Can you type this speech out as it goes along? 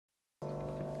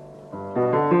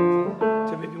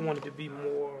wanted to be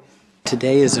more.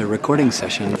 Today is a recording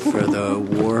session for the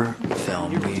war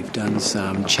film. We've done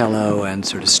some cello and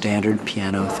sort of standard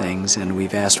piano things, and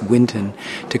we've asked Wynton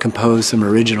to compose some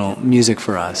original music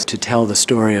for us to tell the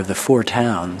story of the four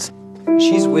towns.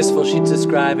 She's wistful. She's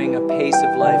describing a pace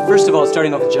of life. First of all,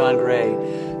 starting off with John Gray,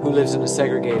 who lives in a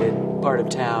segregated part of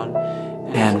town.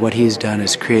 And what he's done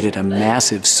is created a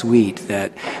massive suite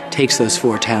that takes those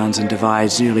four towns and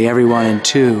divides nearly every one in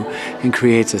two and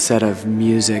creates a set of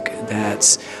music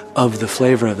that's of the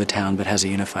flavor of the town but has a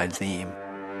unified theme.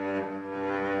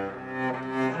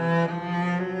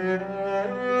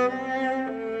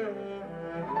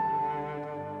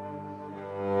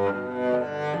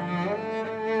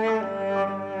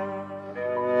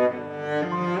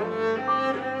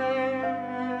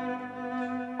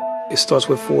 It starts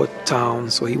with four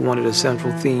towns, so he wanted a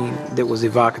central theme that was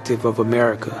evocative of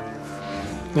America.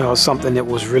 You know, something that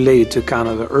was related to kind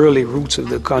of the early roots of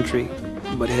the country,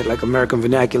 but had like American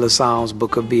vernacular sounds,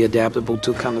 but could be adaptable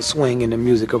to kind of swing in the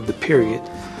music of the period.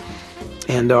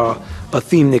 And a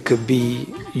theme that could be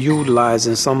utilized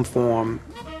in some form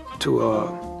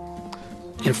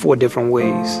in four different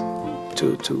ways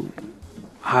to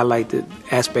highlight the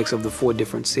aspects of the four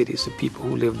different cities, the people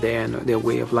who live there and their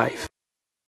way of life.